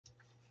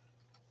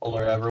Hello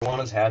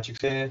everyone, it's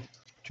Hatchix here.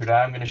 Today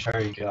I'm going to show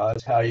you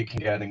guys how you can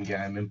get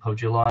in-game in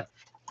PUBG Lite.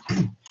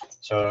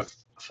 So,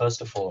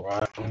 first of all,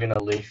 right, I'm going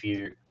to leave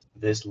you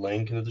this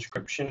link in the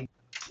description.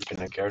 You're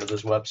going to go to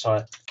this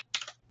website,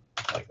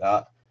 like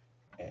that,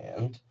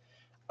 and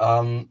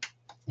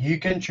you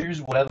can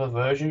choose whatever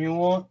version you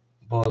want,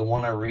 but the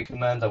one I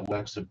recommend that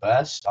works the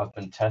best, I've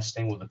been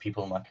testing with the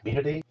people in my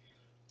community,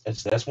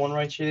 it's this one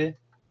right here.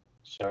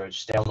 So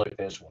just download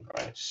this one,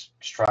 right, just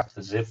extract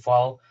the zip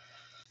file.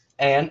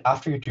 And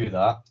after you do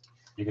that,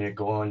 you're going to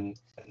go on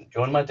and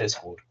join my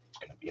Discord. It's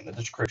going to be in the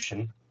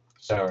description.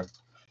 So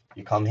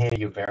you come here,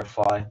 you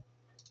verify,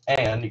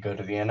 and you go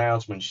to the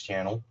announcements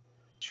channel,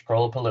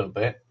 scroll up a little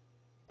bit,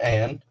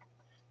 and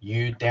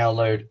you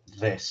download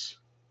this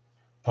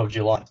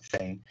PUBG Lite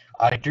thing.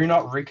 I do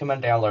not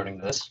recommend downloading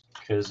this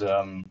because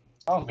I'm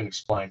going to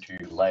explain to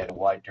you later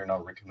why I do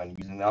not recommend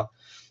using that.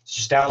 So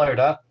just download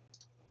that.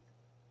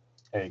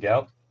 There you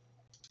go.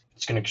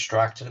 It's going to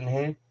extract it in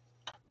here.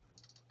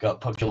 Got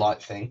PUBG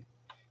Lite thing,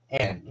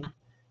 and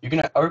you're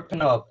gonna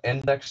open up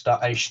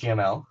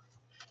index.html.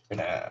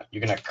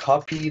 You're gonna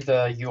copy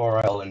the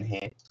URL in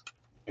here.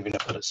 You're gonna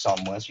put it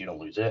somewhere so you don't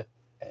lose it.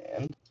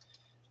 And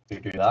if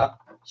you do that,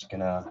 it's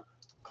gonna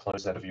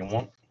close that if you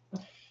want.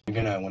 You're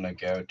gonna wanna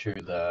go to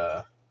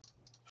the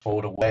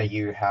folder where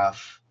you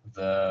have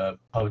the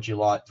PUBG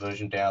Lite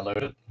version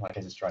downloaded, like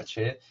it's right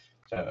here.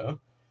 So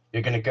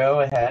you're gonna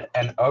go ahead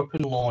and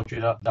open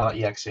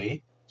launcher.exe.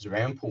 It's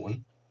very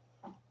important.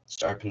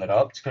 Just open it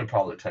up. It's going to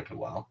probably take a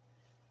while.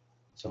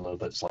 It's a little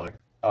bit slow.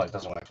 Oh, it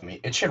doesn't work for me.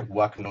 It should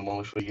work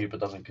normally for you, but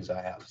doesn't because I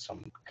have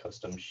some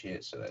custom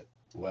shit, so it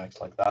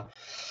works like that.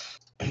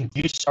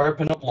 You just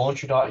open up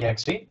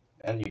launcher.exe,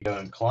 and you go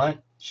in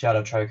client,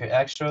 Shadow Choker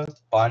Extra,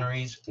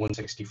 binaries,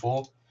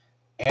 164,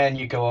 and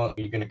you're going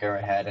to go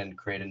ahead and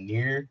create a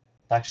new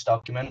text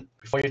document.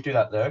 Before you do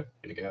that, though,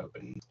 you're going to go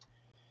open,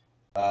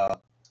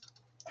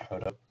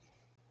 hold up.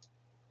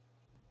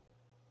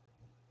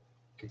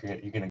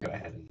 You're going to go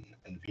ahead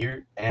and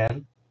view,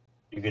 and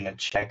you're going to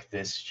check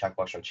this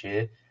checkbox right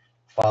here,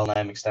 file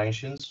name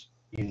extensions.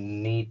 You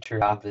need to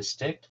have this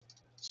ticked.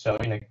 So you're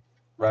going to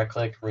right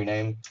click,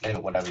 rename, name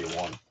it whatever you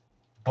want.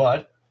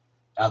 But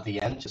at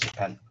the end, just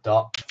append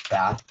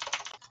 .bat.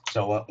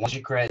 So once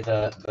you create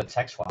the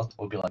text file, it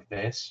will be like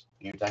this,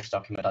 new text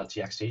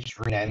document.txt, just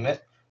rename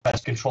it,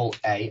 press Control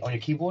A on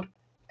your keyboard,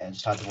 and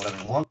just type in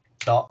whatever you want,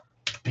 .bat.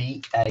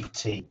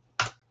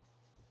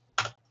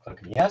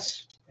 Click on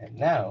yes, and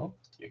now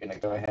you're going to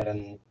go ahead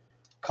and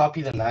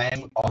copy the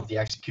name of the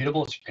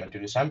executable. So you're going to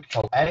do the same.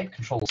 Control A,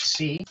 Control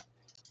C,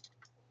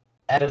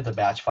 edit the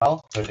batch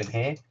file, put it in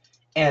here.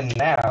 And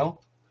now,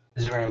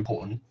 this is very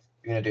important,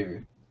 you're going to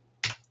do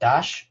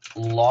dash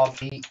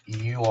lobby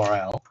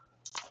URL,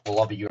 or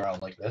lobby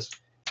URL like this,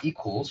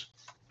 equals,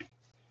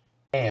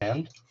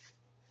 and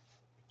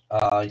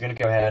you're going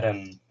to go ahead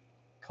and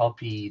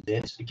copy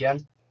this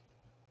again,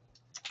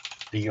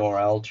 the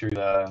URL to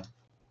the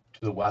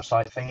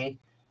website thingy.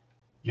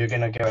 You're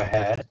gonna go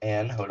ahead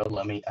and hold up.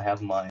 I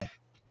have my.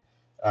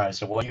 Alright,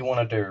 so what you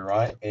want to do,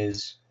 right,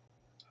 is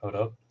hold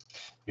up.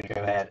 You're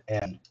gonna go ahead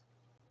and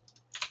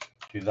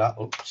do that.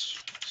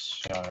 Oops,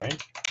 sorry.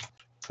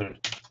 Put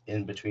it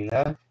in between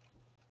there.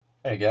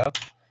 There you go.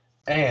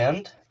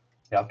 And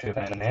you have to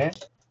open in here.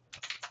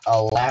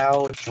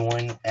 Allow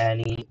join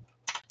any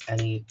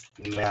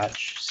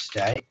match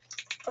state.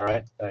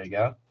 Alright, there you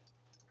go.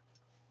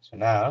 So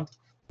now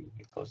you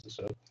can close this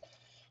up.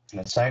 I'm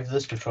gonna save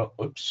this control.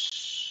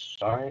 Oops.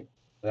 Sorry,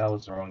 that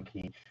was the wrong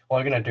key. Well,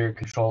 we're gonna do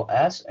Control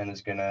S, and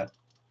it's gonna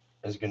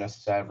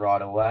save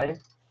right away.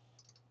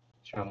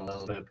 So I'm a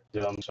little bit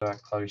dumb, so I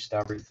closed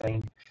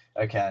everything.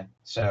 Okay,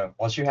 so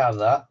once you have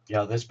that, you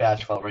have this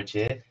batch file right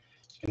here.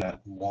 It's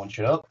gonna launch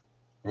it up,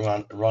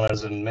 run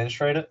as an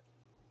administrator,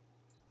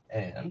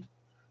 and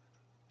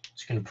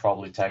it's gonna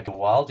probably take a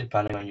while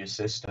depending on your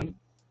system.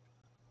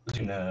 It's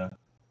gonna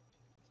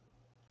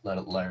let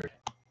it load.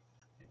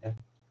 Yeah.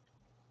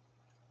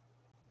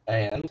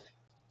 And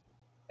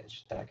it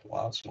should take a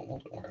while, it's normal,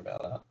 don't worry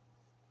about that.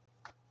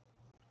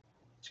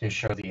 It's going to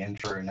show the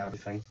intro and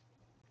everything.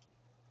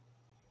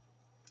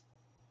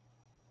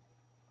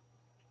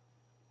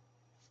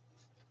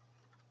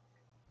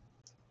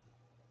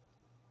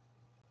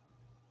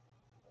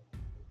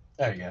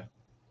 There you go.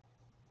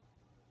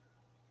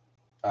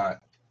 Alright,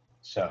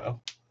 so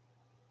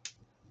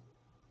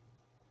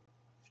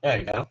there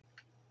you go.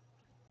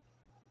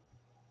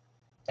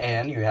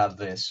 And you have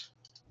this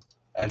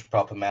and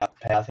proper map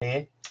path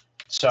here.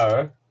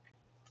 So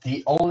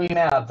the only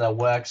map that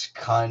works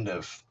kind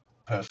of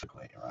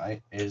perfectly,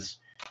 right, is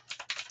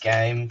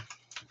game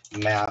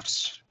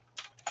maps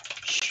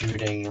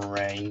shooting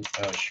range,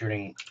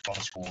 shooting on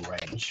school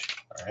range,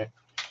 alright,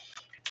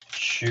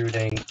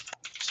 shooting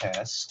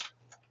test,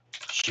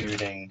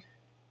 shooting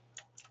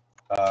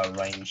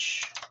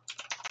range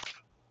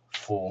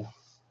 4.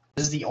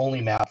 This is the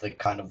only map that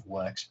kind of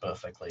works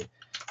perfectly,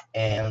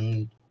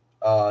 and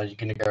you're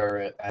gonna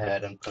go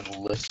ahead and put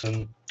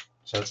listen,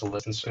 so it's a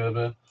listen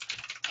server.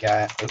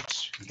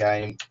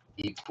 Game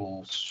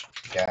equals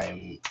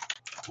game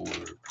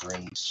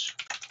blueprints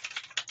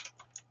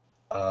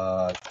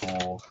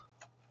Cool.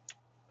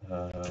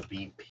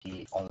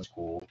 BP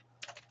 _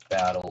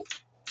 Battle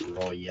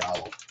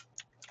Royale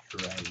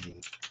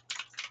training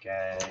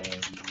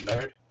game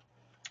mode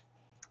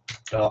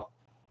dot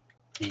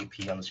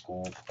BP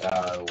 _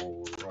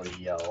 Battle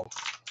Royale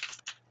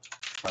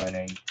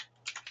training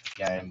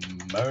game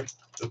mode.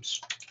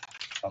 Oops.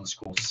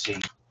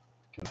 _C.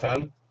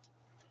 Confirm.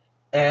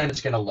 And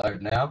it's gonna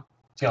load now.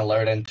 It's gonna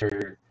load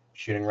into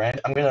shooting range.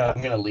 I'm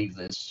gonna leave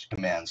this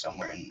command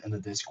somewhere in the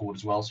Discord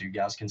as well so you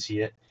guys can see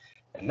it.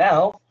 And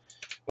now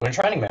we're in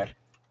training mode.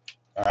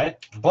 Alright?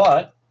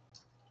 But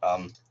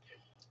you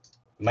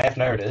may have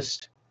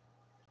noticed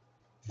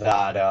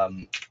that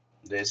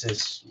this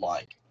is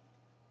like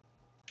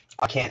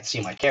I can't see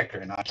my character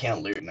and I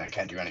can't loot and I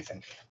can't do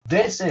anything.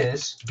 This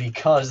is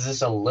because this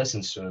is a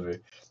listen server.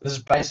 This is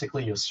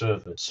basically your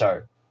server.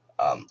 So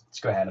let's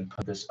go ahead and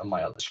put this on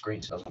my other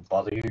screen so it doesn't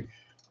bother you.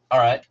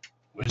 Alright,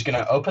 we're just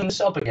gonna open this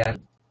up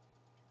again.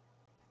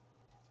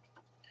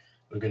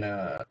 We're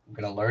gonna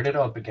load it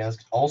up again.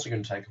 It's also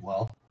gonna take a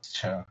while.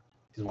 So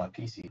because my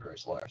PC is very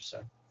slow,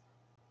 so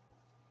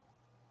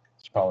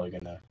it's probably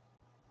gonna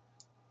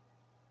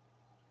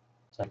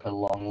take a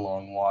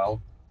long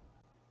while.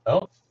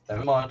 Oh,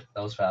 never mind.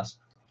 That was fast.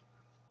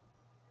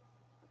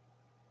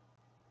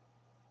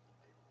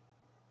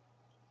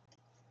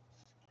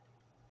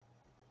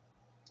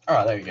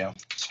 Alright, there you go.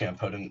 Just gonna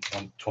put in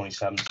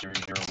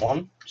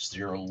 127.0.0.1,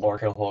 0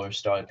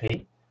 localhost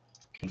IP,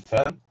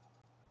 confirm,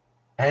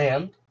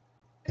 and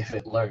if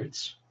it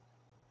loads,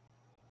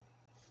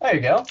 there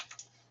you go.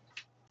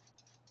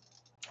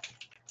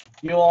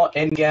 You're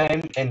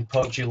in-game in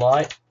PUBG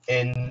Lite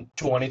in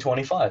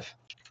 2025.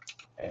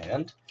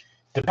 And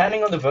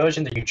depending on the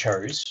version that you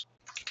chose,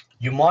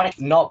 you might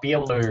not be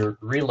able to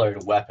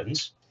reload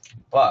weapons,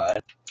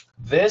 but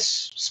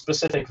this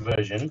specific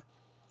version,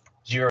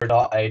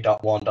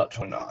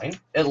 0.8.1.29,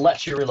 it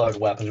lets you reload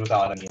weapons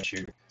without any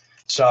issue.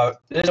 So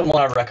this is what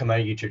I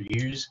recommend you to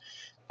use.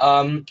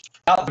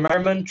 At the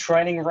moment,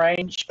 training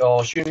range,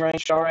 or shooting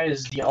range, sorry,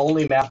 is the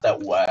only map that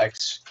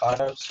works,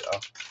 kind of, so,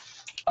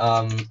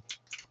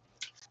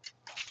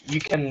 you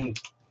can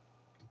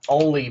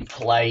only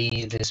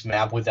play this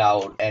map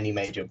without any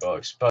major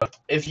bugs, but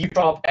if you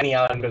drop any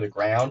item to the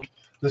ground,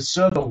 the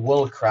server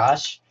will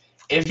crash.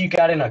 If you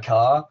get in a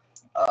car,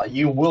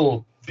 you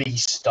will be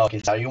stuck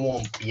inside. You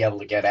won't be able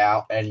to get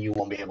out, and you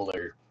won't be able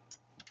to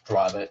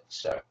drive it.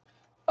 So,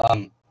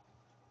 I'm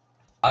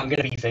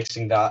gonna be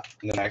fixing that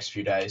in the next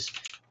few days,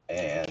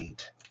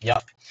 and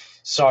yeah.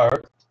 So,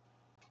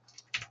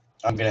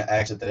 I'm gonna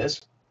exit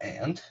this,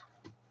 and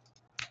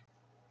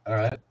all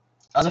right.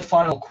 As a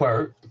final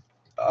quote,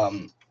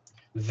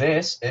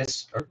 this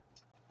is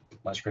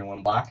my screen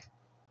went black.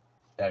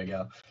 There you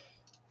go.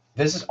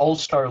 This is Old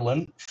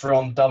Sterling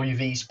from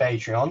WV's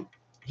Patreon.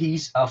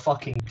 He's a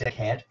fucking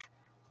dickhead.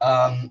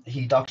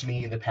 He ducked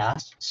me in the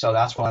past, so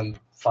that's why I'm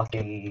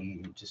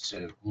fucking just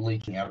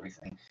leaking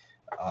everything.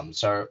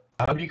 So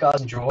I hope you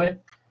guys enjoy.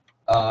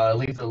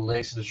 Leave the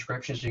links in the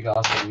description so you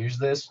guys can use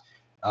this.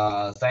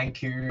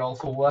 Thank you all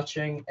for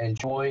watching.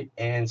 Enjoy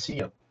and see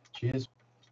you. Cheers.